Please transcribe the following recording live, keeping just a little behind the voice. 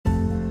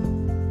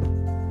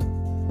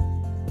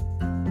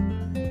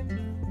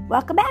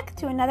Welcome back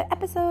to another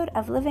episode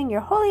of Living Your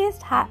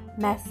Holiest Hot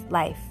Mess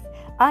Life.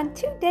 On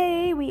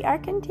today, we are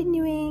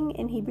continuing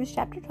in Hebrews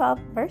chapter 12,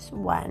 verse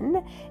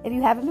 1. If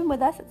you haven't been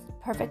with us, it's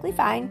perfectly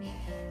fine.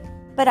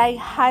 But I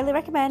highly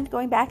recommend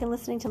going back and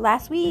listening to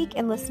last week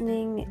and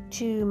listening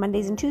to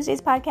Mondays and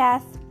Tuesdays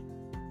podcasts.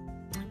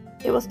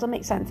 It will still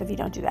make sense if you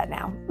don't do that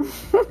now.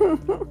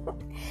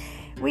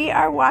 We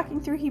are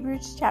walking through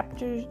Hebrews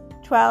chapter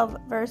 12,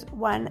 verse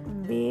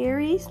 1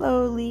 very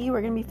slowly.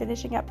 We're going to be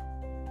finishing up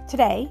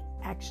today,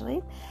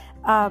 actually.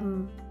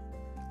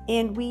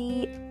 And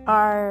we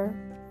are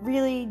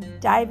really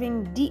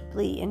diving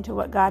deeply into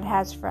what God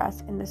has for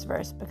us in this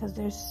verse because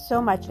there's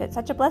so much of it.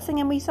 Such a blessing,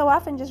 and we so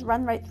often just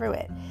run right through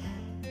it.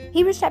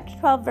 Hebrews chapter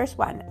 12, verse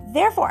 1.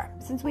 Therefore,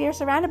 since we are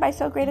surrounded by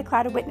so great a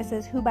cloud of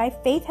witnesses who by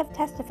faith have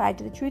testified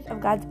to the truth of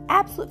God's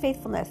absolute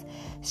faithfulness,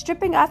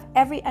 stripping off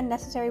every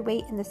unnecessary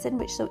weight and the sin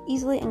which so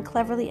easily and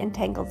cleverly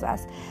entangles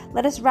us,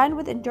 let us run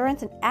with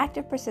endurance and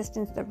active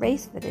persistence the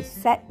race that is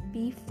set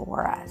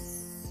before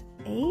us.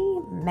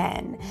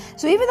 Amen.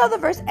 So even though the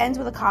verse ends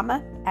with a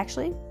comma,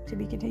 actually, to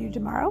be continued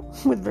tomorrow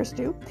with verse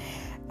 2,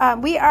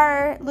 we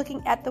are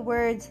looking at the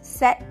words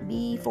set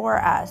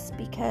before us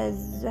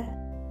because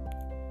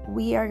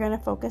we are going to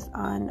focus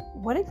on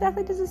what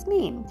exactly does this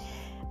mean.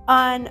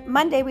 On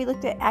Monday, we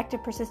looked at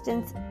active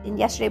persistence, and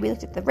yesterday we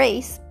looked at the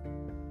race.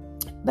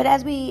 But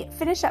as we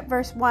finish up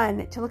verse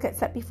 1 to look at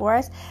set before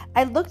us,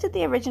 I looked at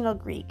the original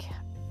Greek.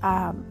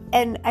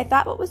 And I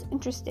thought what was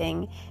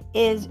interesting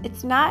is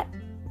it's not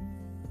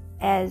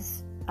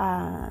as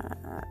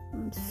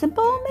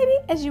simple, maybe,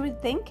 as you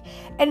would think.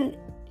 And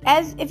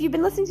as if you've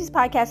been listening to these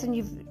podcasts and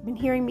you've been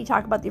hearing me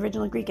talk about the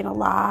original Greek in a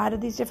lot of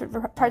these different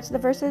parts of the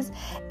verses,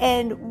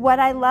 and what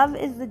I love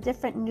is the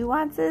different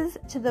nuances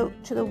to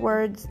the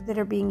words that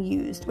are being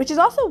used, which is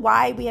also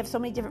why we have so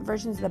many different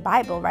versions of the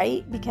Bible,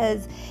 right?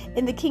 Because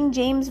in the King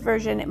James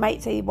version, it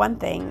might say one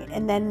thing,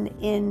 and then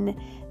in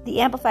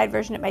the Amplified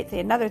version, it might say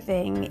another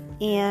thing,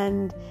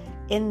 and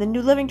in the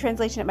New Living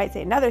Translation, it might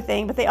say another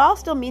thing, but they all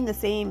still mean the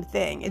same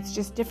thing. It's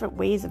just different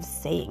ways of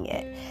saying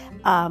it.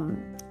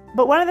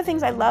 But one of the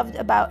things I loved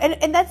about,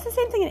 and that's the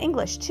same thing in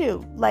English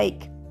too.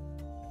 Like,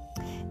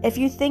 if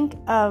you think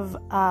of,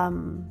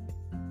 I'm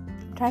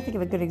trying to think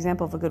of a good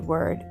example of a good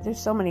word. There's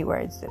so many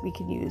words that we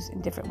can use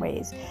in different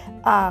ways.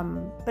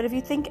 But if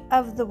you think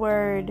of the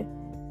word,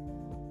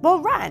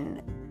 well,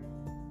 run.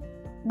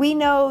 We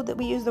know that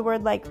we use the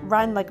word like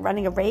run, like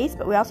running a race,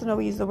 but we also know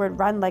we use the word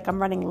run like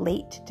I'm running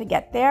late to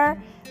get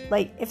there.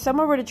 Like if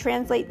someone were to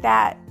translate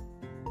that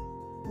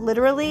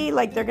literally,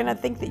 like they're going to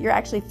think that you're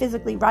actually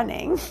physically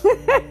running.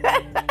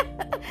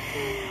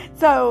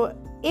 So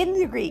in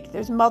the Greek,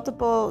 there's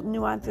multiple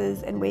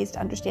nuances and ways to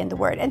understand the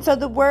word. And so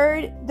the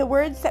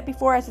word set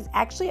before us is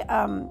actually,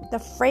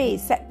 the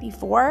phrase set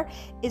before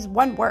is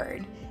one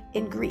word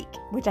in Greek,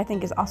 which I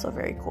think is also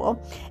very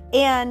cool.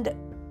 And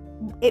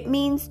it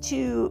means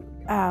to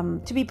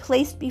be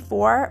placed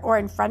before or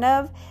in front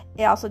of.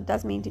 It also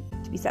does mean to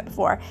be set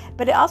before,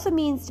 but it also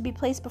means to be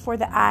placed before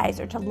the eyes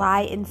or to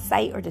lie in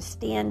sight or to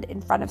stand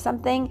in front of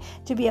something,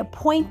 to be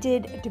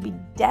appointed, to be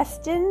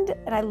destined.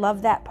 And I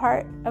love that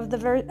part of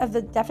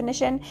the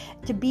definition,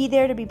 to be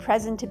there, to be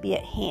present, to be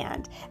at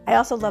hand. I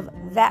also love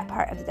that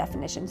part of the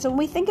definition. So when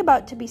we think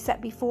about to be set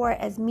before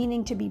as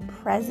meaning to be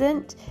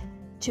present,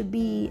 to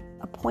be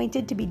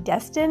appointed, to be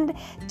destined,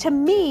 to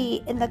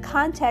me, in the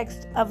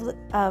context of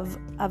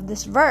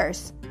this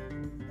verse,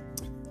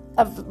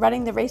 of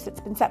running the race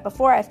that's been set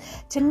before us,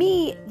 to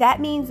me,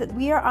 that means that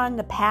we are on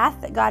the path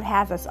that God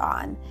has us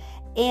on.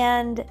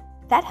 And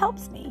that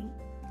helps me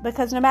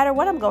because no matter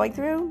what I'm going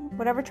through,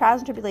 whatever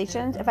trials and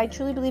tribulations, if I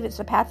truly believe it's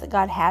the path that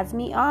God has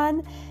me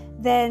on,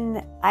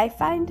 then I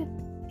find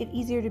it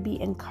easier to be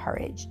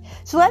encouraged.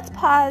 So let's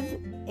pause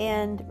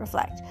and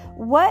reflect.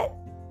 What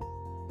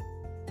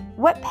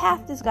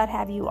path does God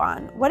have you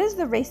on? What is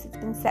the race that's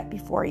been set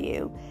before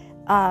you?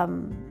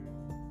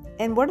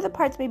 And what are the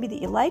parts maybe that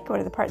you like?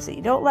 What are the parts that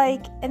you don't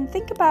like? And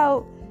think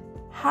about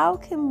how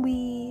can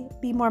we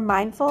be more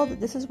mindful that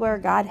this is where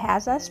God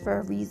has us for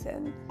a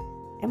reason.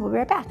 And we'll be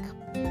right back.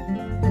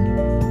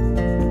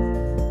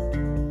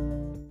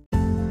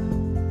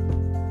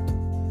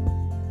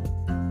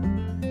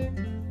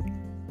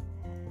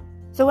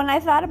 So when I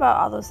thought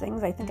about all those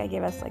things, I think I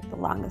gave us like the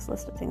longest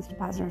list of things to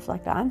pause and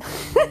reflect on.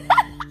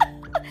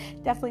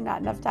 Definitely not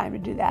enough time to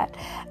do that.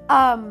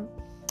 I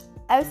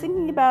was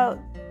thinking about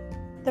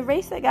the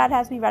race that God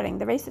has me running,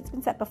 the race that's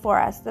been set before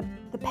us, the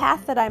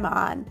path that I'm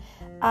on.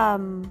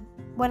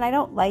 When I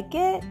don't like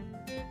it,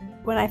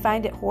 when I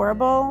find it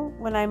horrible,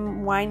 when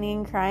I'm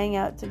whining, crying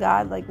out to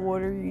God, like,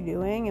 what are you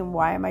doing? And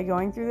why am I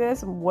going through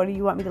this? And what do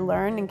you want me to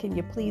learn? And can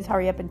you please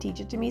hurry up and teach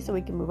it to me so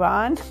we can move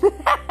on?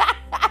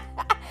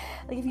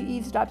 Like if you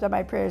eavesdropped on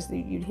my prayers,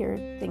 you'd hear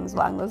things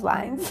along those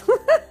lines.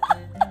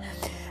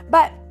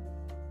 But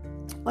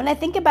when I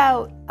think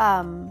about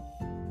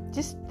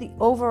just the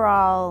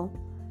overall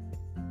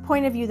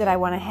point of view that I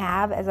want to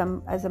have as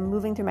I'm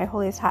moving through my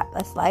holiest hot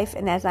mess life,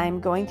 and as I'm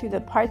going through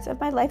the parts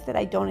of my life that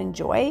I don't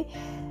enjoy,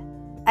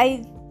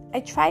 I I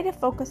try to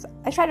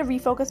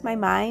refocus my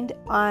mind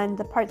on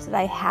the parts that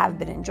I have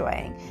been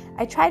enjoying.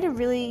 I try to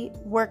really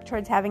work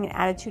towards having an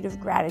attitude of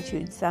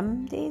gratitude.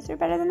 Some days are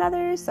better than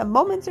others, some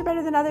moments are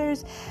better than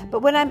others, but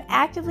when I'm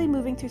actively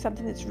moving through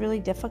something that's really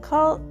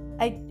difficult,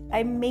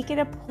 I make it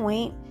a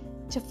point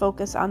to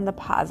focus on the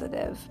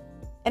positive.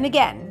 And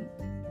again,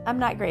 I'm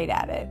not great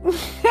at it.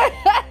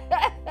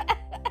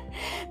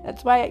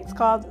 That's why it's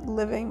called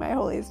living my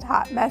holiest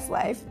hot mess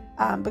life.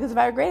 Because if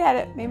I were great at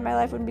it, maybe my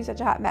life wouldn't be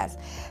such a hot mess.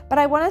 But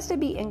I want us to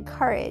be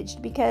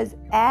encouraged, because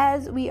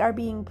as we are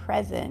being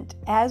present,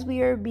 as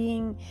we are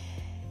being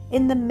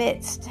in the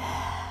midst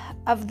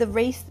of the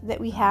race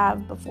that we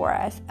have before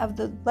us, of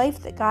the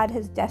life that God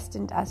has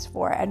destined us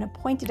for and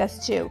appointed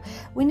us to,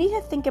 we need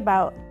to think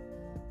about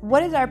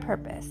what is our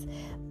purpose.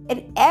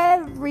 In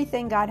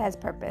everything, God has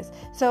purpose.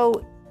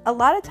 So a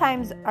lot of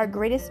times our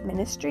greatest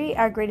ministry,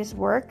 our greatest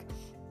work,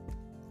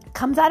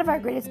 comes out of our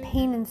greatest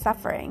pain and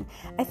suffering.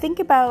 I think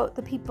about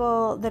the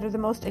people that are the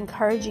most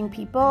encouraging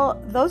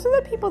people. Those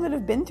are the people that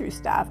have been through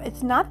stuff.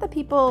 It's not the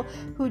people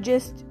who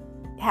just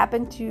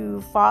happen to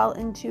fall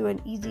into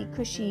an easy,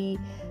 cushy,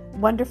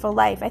 wonderful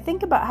life. I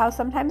think about how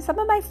sometimes some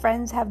of my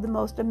friends have the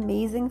most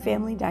amazing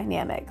family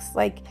dynamics.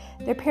 Like,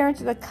 their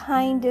parents are the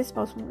kindest,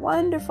 most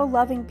wonderful,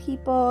 loving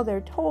people.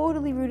 They're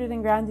totally rooted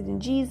and grounded in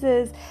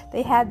Jesus.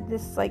 They had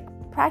this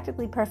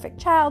practically perfect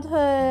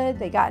childhood.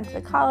 They got into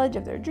the college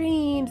of their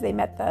dreams. They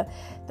met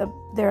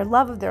their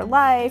love of their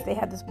life. They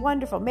had this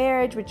wonderful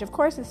marriage, which of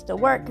course is still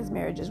work because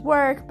marriages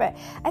work. But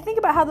I think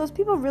about how those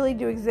people really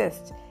do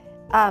exist.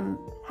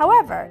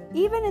 However,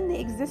 even in the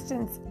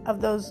existence of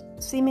those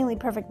seemingly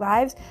perfect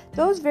lives,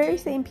 those very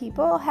same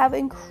people have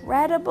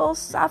incredible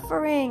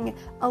suffering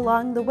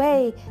along the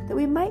way that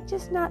we might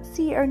just not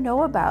see or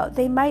know about.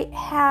 They might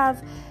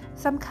have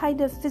some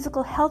kind of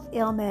physical health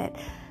ailment,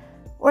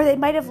 or they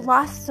might have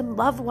lost some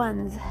loved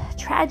ones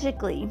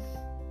tragically.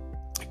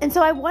 And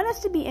so I want us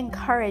to be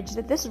encouraged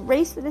that this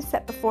race that is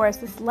set before us,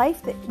 this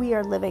life that we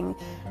are living,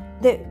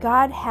 that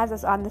God has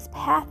us on, this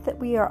path that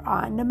we are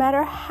on, no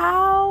matter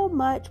how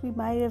much we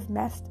might have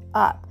messed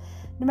up,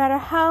 no matter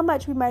how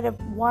much we might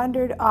have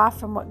wandered off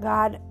from what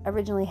God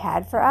originally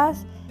had for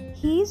us,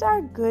 He's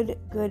our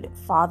good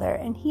Father,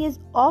 and He is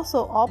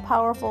also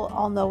all-powerful,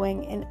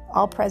 all-knowing, and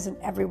all-present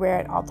everywhere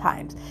at all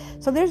times.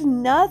 So there's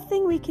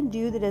nothing we can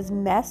do that has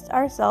messed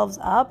ourselves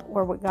up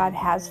or what God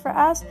has for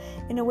us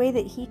in a way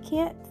that He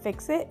can't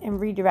fix it and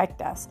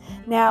redirect us.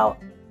 Now,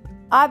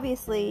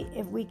 obviously,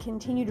 if we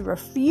continue to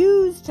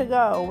refuse to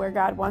go where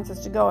God wants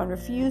us to go and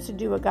refuse to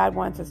do what God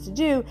wants us to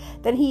do,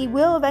 then He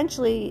will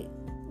eventually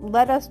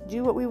let us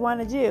do what we want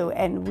to do,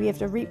 and we have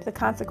to reap the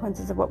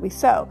consequences of what we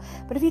sow.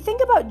 But if you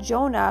think about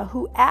Jonah,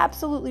 who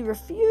absolutely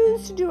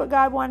refused to do what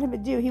God wanted him to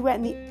do, he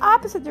went in the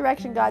opposite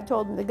direction God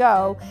told him to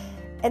go,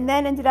 and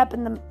then ended up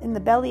in the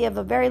belly of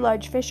a very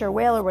large fish or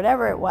whale or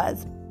whatever it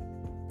was,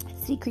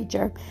 sea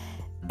creature.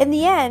 In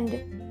the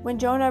end, when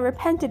Jonah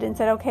repented and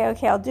said,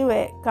 okay, I'll do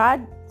it,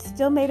 God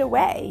still made a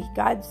way.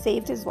 God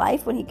saved his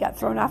life when he got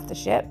thrown off the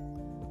ship.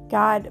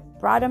 God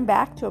brought him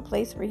back to a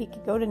place where he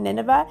could go to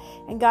Nineveh,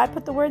 and God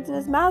put the words in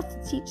his mouth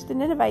to teach the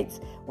Ninevites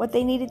what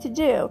they needed to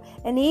do.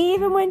 And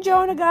even when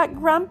Jonah got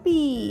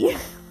grumpy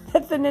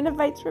that the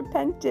Ninevites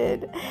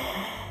repented,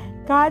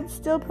 God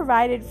still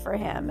provided for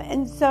him.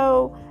 And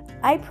so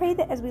I pray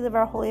that as we live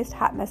our holiest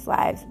hot mess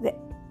lives, that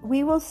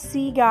we will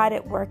see God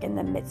at work in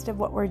the midst of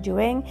what we're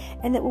doing,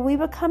 and that when we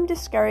become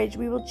discouraged,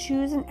 we will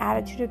choose an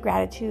attitude of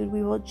gratitude.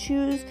 We will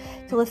choose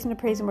to listen to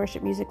praise and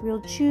worship music. We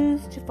will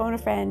choose to phone a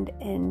friend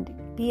and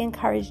be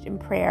encouraged in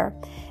prayer,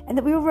 and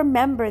that we will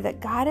remember that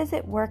God is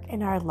at work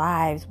in our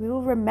lives. We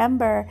will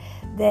remember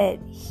that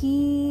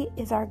He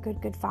is our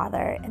good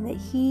Father, and that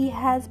He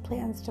has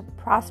plans to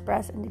prosper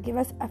us and to give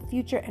us a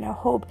future and a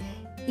hope,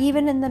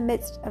 even in the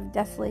midst of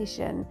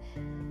desolation.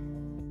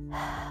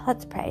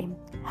 Let's pray.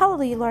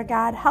 Hallelujah, Lord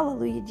God.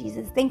 Hallelujah,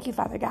 Jesus. Thank you,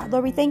 Father God.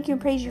 Lord, we thank you and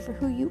praise you for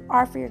who you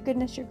are, for your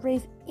goodness, your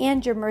grace,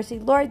 and your mercy.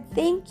 Lord,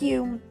 thank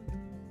you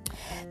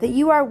that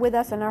you are with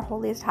us in our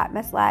holiest hot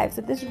mess lives,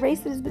 that this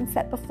race that has been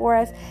set before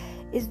us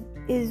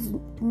is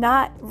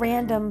not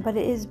random, but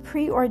it is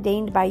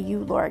preordained by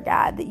you, Lord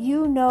God, that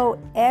you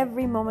know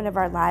every moment of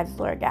our lives,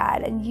 Lord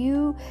God, and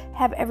you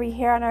have every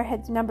hair on our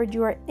heads numbered.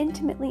 You are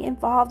intimately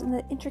involved in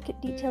the intricate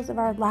details of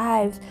our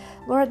lives.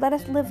 Lord, let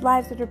us live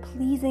lives that are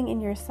pleasing in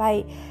your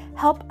sight.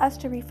 Help us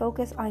to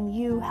refocus on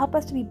you. Help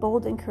us to be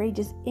bold and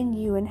courageous in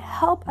you, and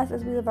help us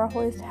as we live our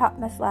holiest hot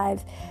mess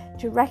lives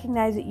to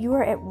recognize that you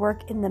are at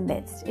work in the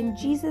midst. In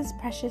Jesus'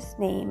 precious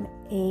name,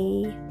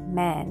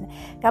 amen.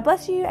 God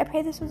bless you. I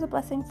pray this was a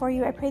blessing for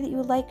you. I pray that you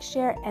will like,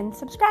 share, and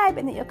subscribe,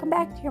 and that you'll come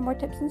back to hear more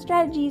tips and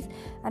strategies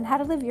on how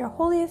to live your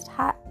holiest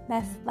hot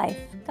mess life.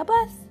 God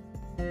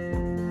bless.